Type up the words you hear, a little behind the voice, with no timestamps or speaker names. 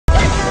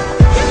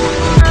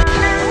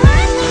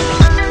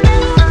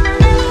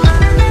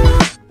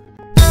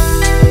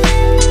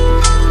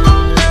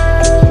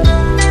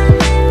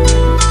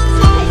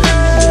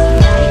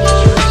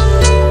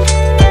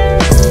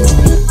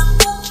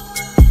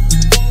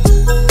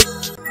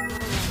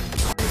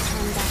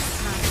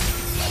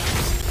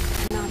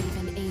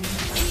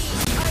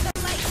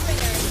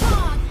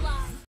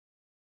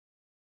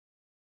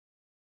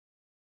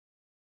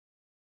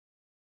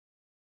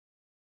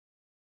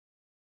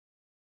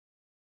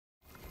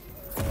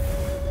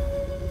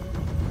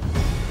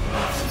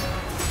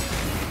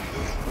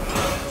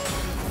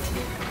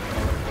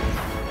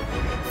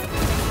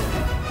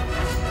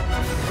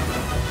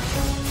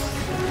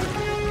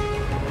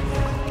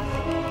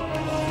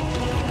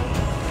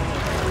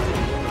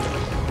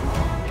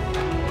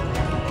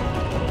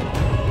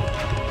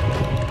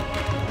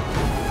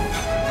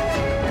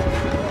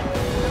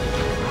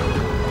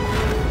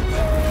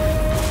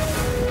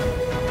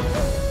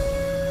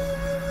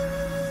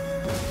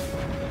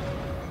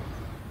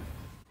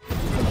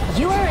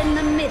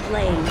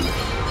slain.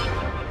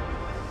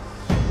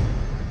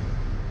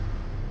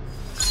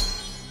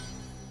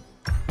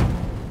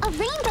 A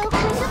rainbow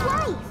kind of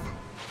life.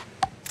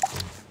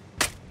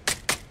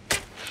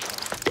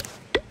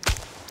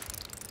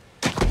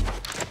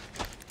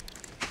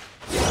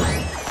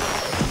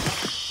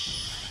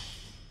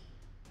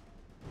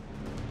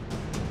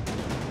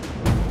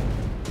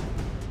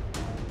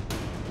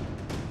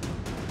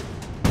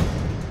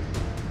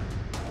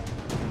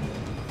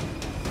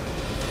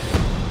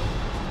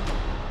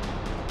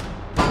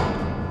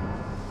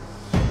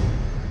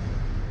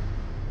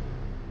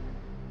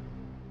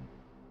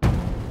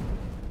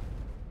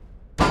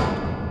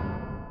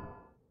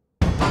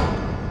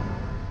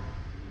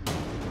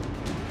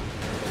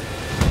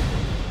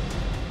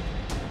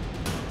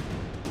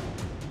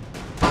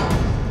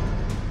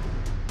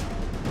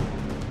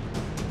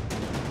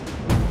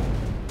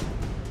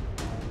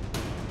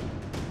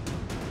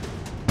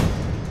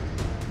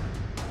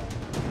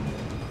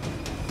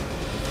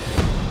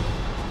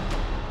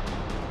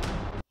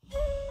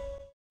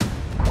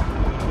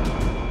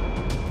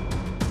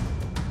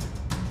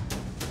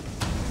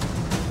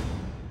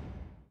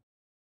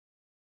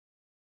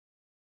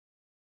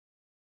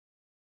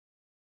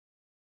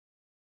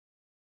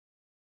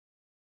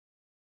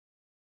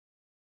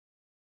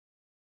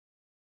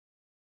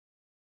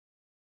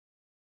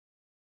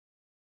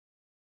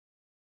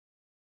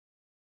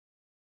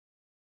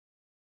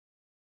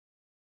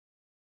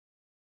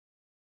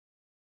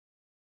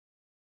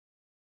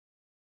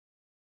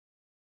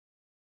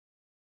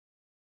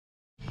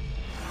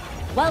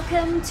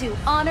 Welcome to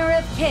Honor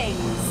of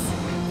Kings.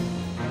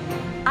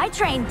 I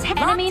trained 10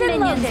 enemy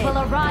minions will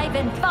arrive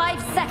in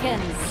 5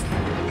 seconds.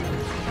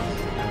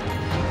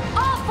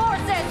 All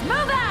forces,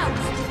 move out!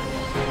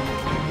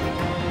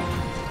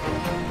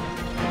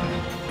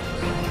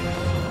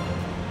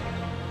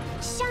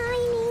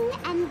 Shining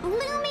and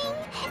blooming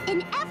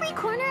in every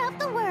corner of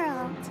the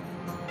world.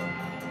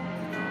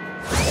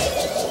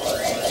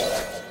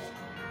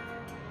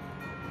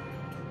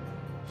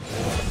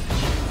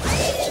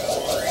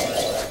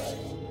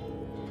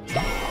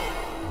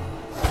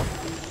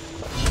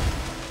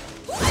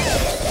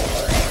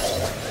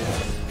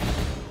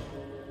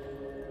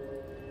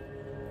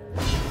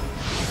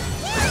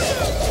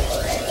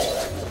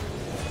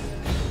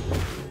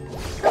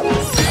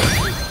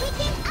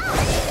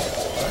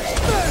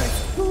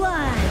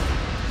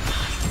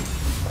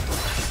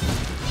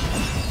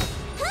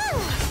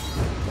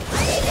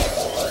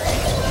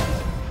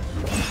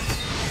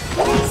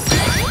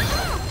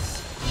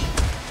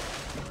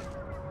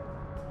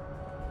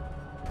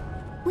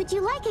 Would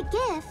you like a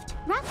gift?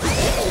 Wrap the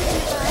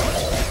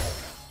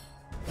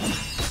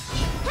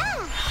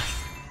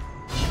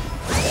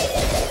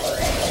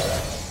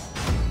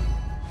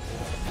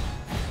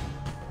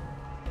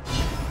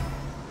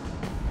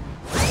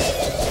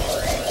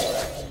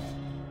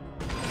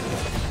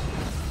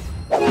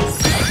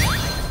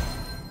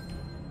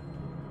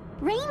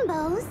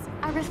Rainbows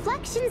are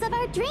reflections of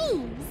our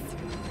dreams.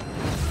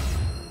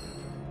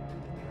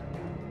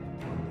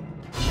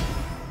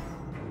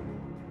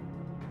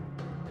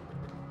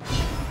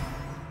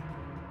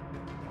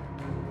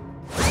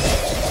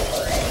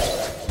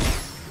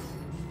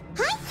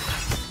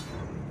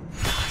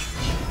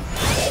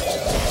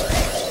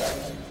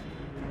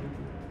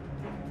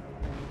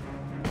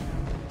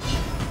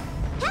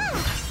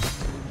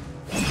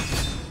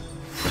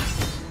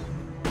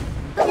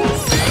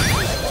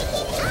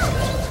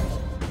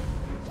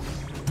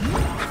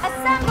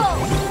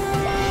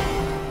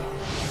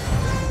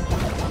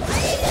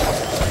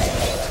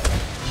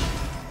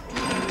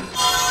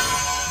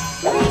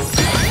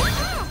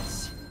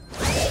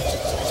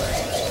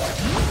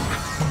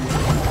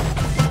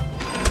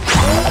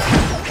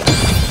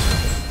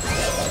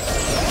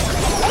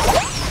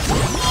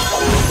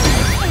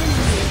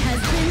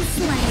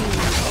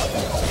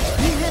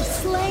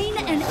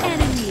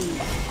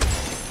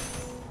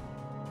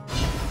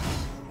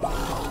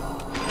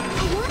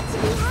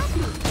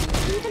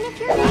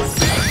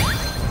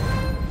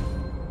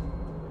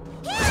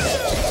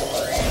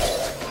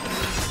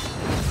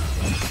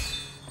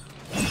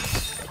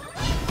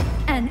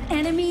 An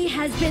enemy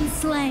has been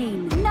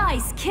slain.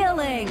 Nice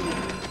killing!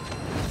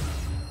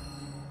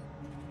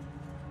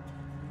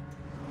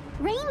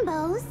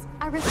 Rainbows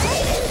are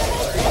reflections of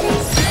our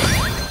dreams.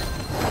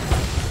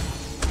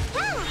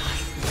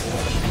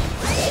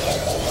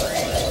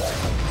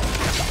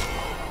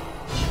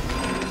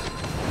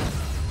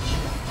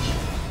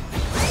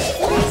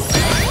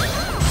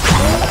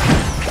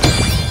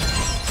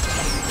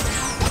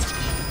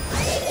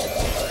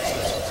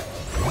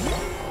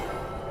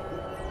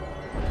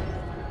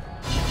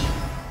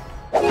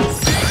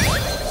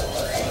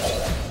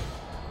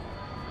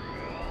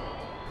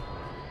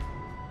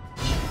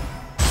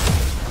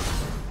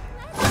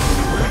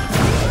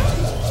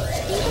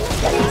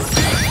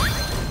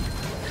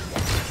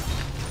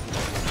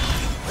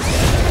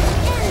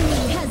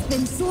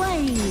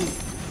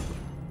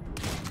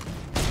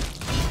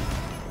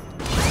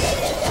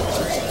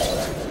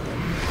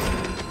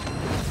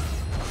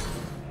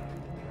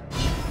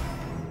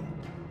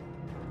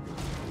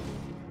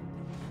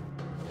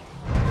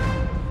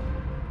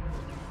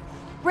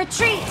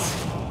 Retreat!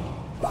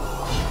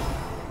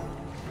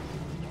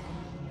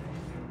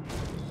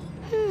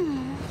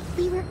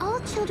 We were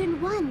all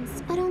children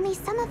once, but only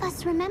some of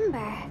us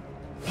remember.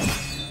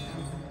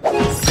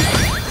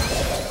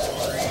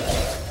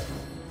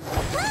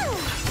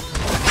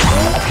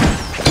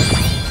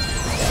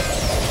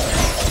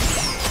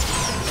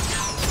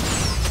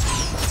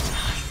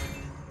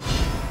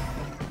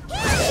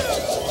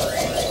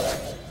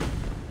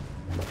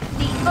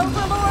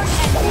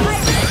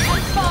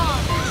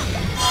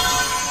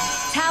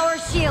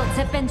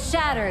 Have been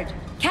shattered.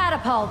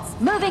 Catapults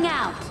moving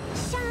out.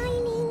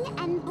 Shining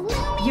and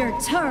blooming. Your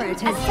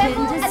turret has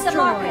been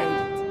destroyed.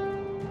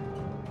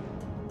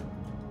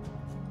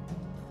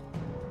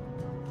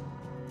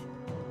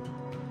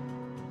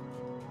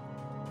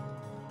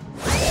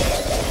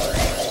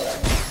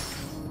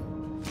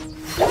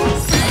 An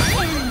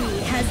enemy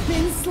has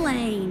been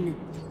slain.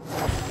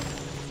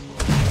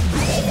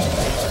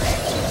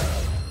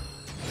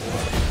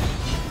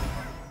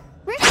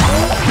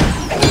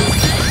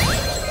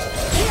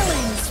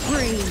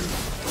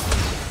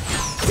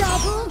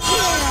 Double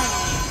kill!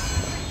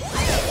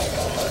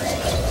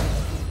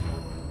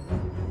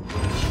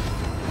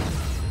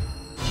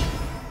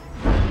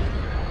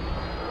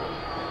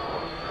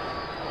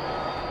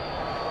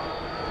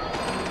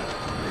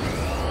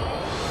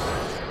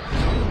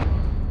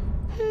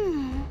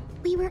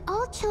 We were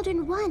all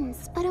children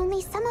once, but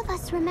only some of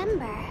us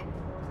remember.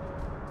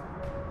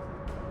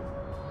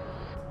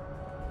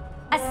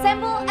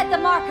 Assemble at the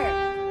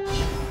marker.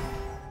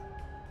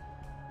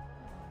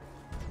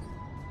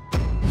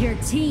 Your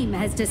team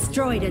has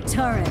destroyed a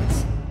turret.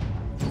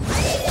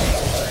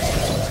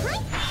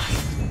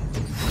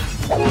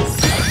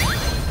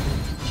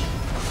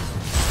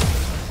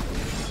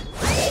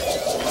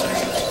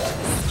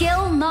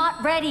 Skill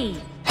not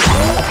ready.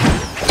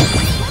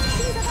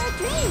 Reflections of our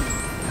dreams.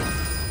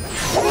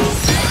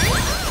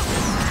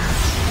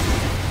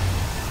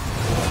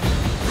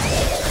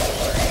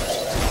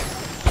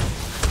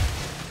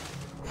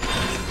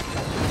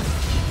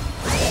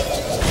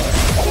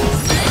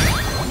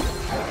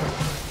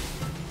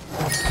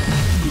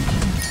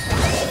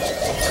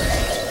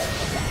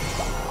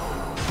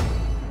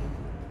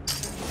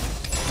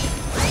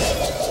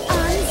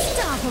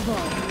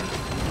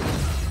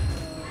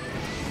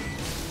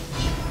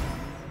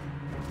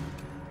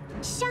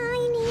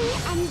 Shining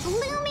and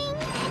blooming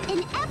in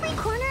every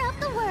corner of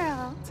the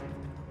world.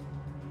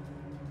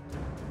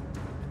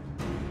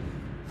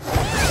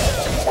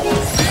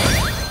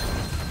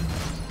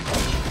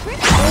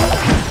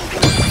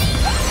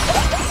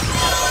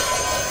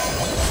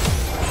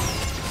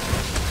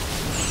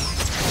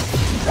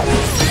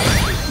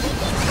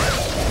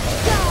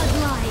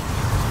 Godlike.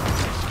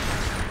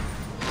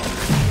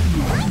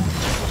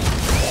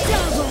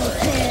 Double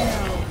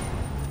kill.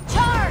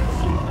 Charge.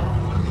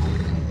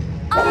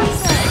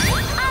 Awesome.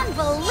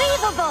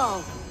 Unbelievable.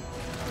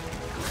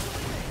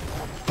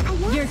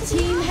 Your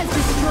team has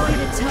destroyed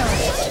a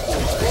turret.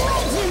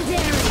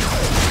 Legendary.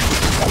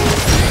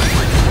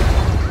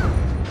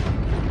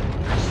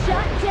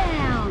 Shut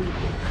down.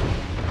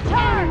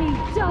 Enemy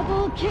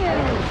double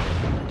kill.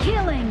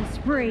 Killing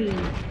spree.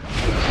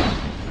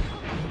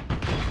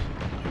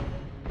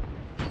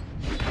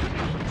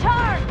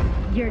 Charge.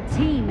 Your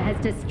team has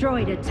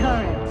destroyed a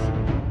turret.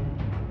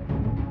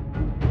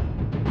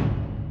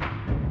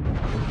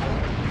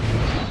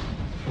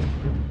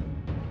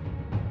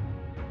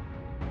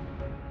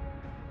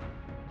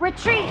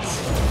 Retreat!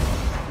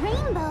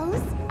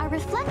 Rainbows are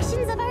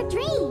reflections of our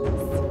dreams.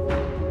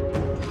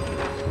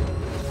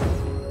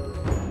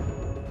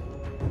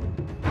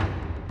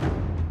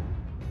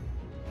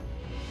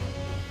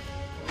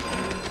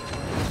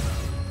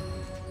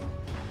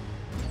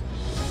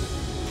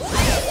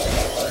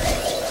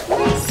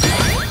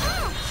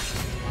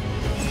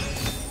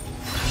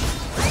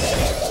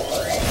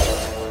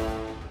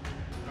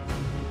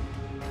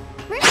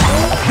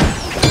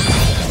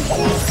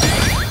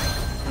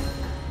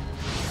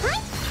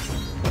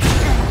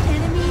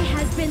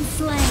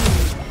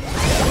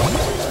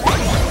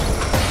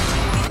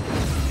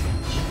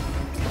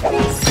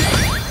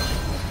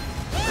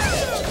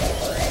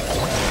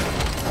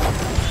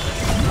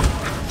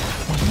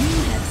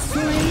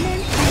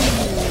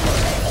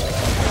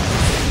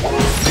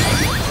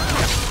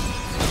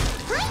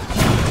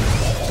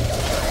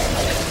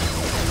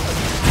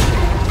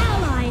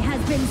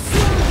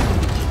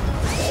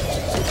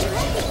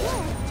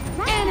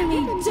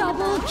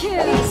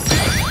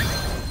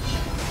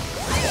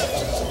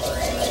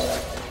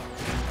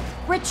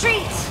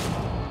 Retreat!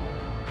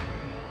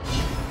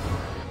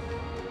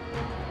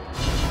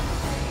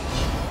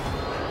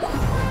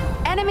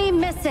 Enemy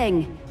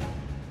missing!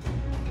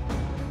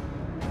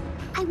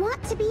 I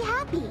want to be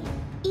happy,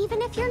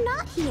 even if you're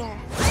not here.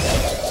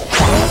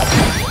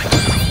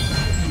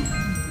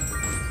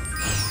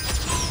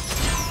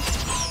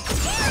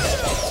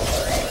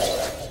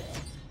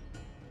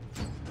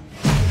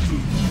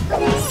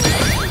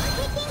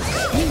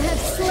 You have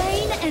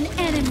slain an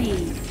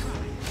enemy!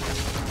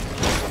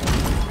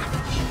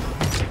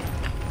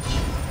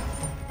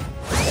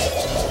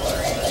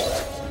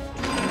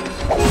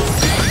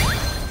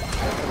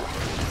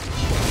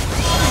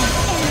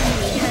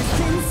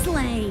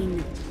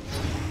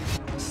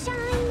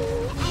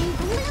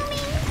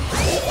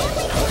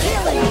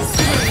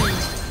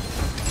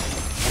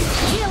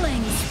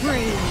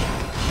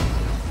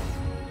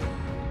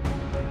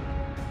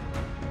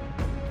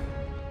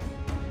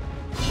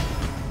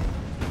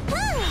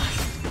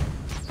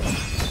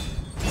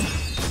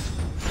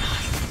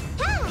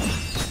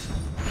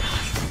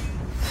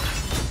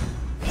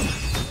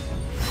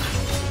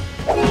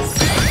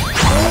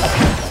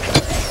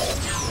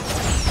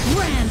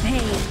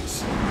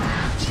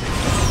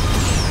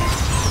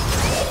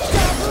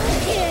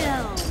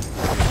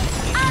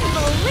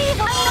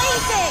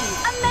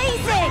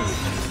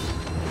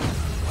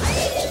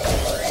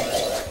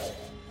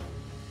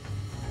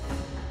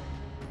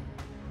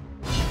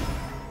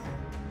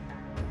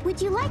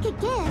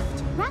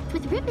 gift wrapped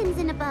with ribbons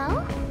and a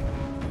bow?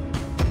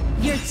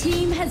 Your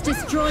team has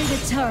destroyed a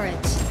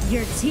turret.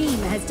 Your team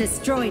has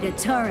destroyed a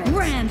turret.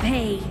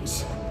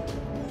 Rampage!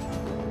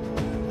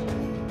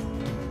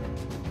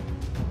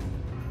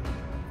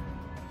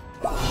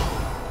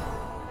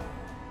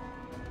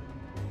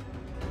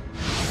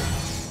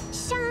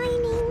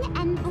 Shining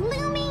and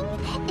blooming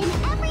in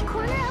every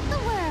corner of the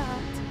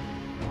world.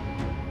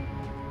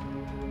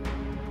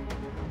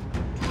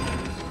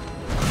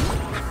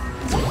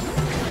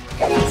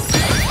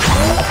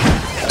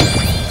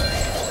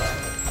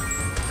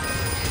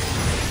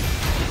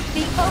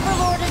 The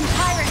Overlord and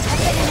Tyrant have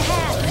been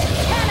enhanced.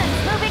 Cannons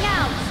moving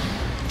out!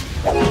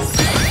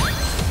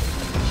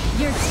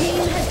 Your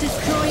team has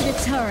destroyed a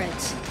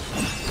turret.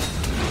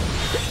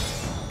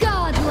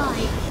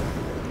 Godlike!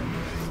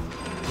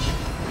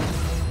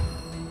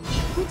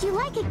 Would you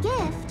like a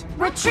gift?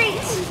 Retreat!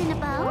 Ribbons and a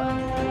bow?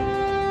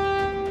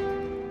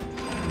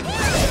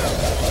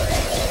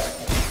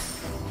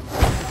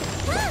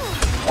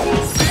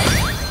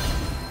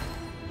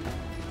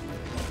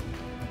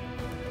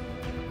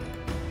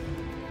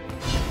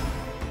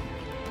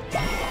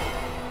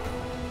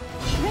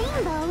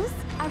 Rainbows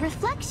are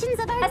reflections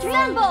of our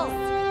Assemble!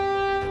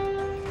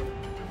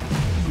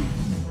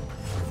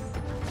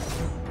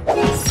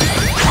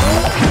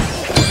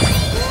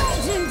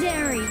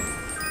 Legendary!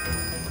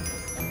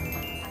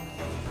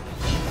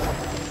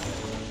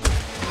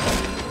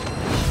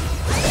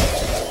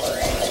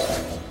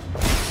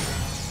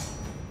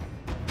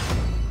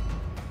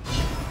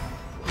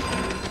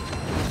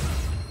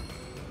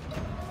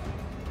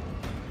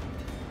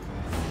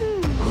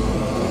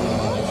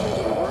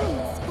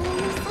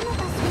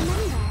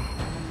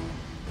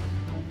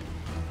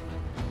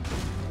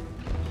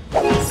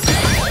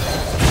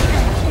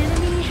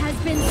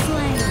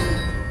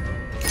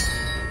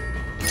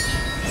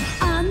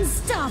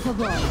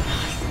 Unstoppable!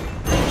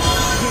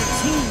 Your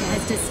team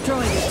has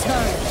destroyed a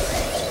turret.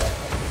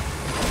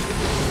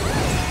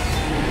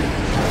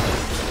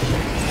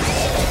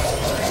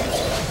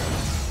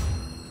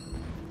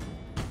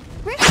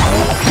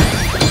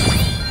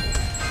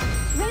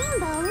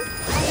 Rainbows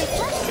are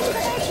reflections of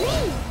our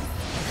dreams.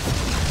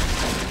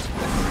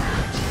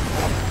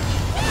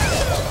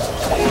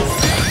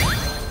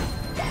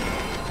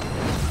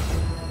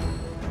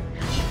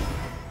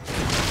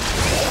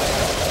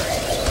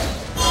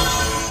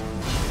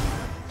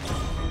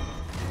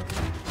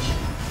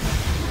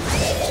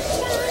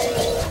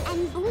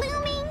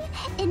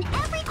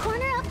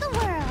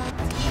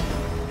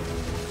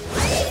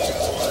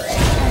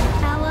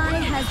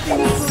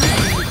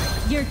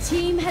 Your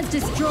team has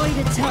destroyed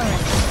a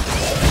turret.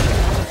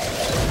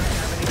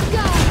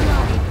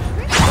 Godlike!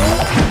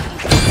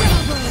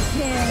 Double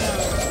kill!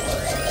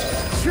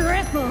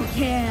 Triple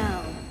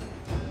kill!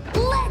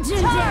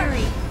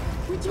 Legendary!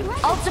 Would you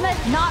like Ultimate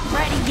not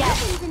ready yet.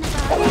 ribbons in a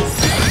bow?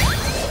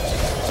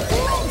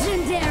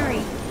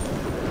 Legendary!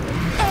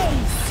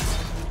 Ace!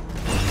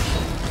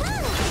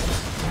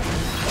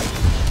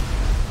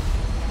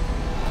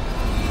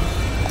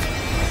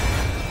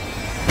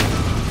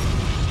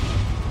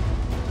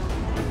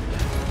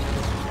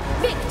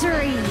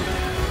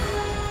 Victory!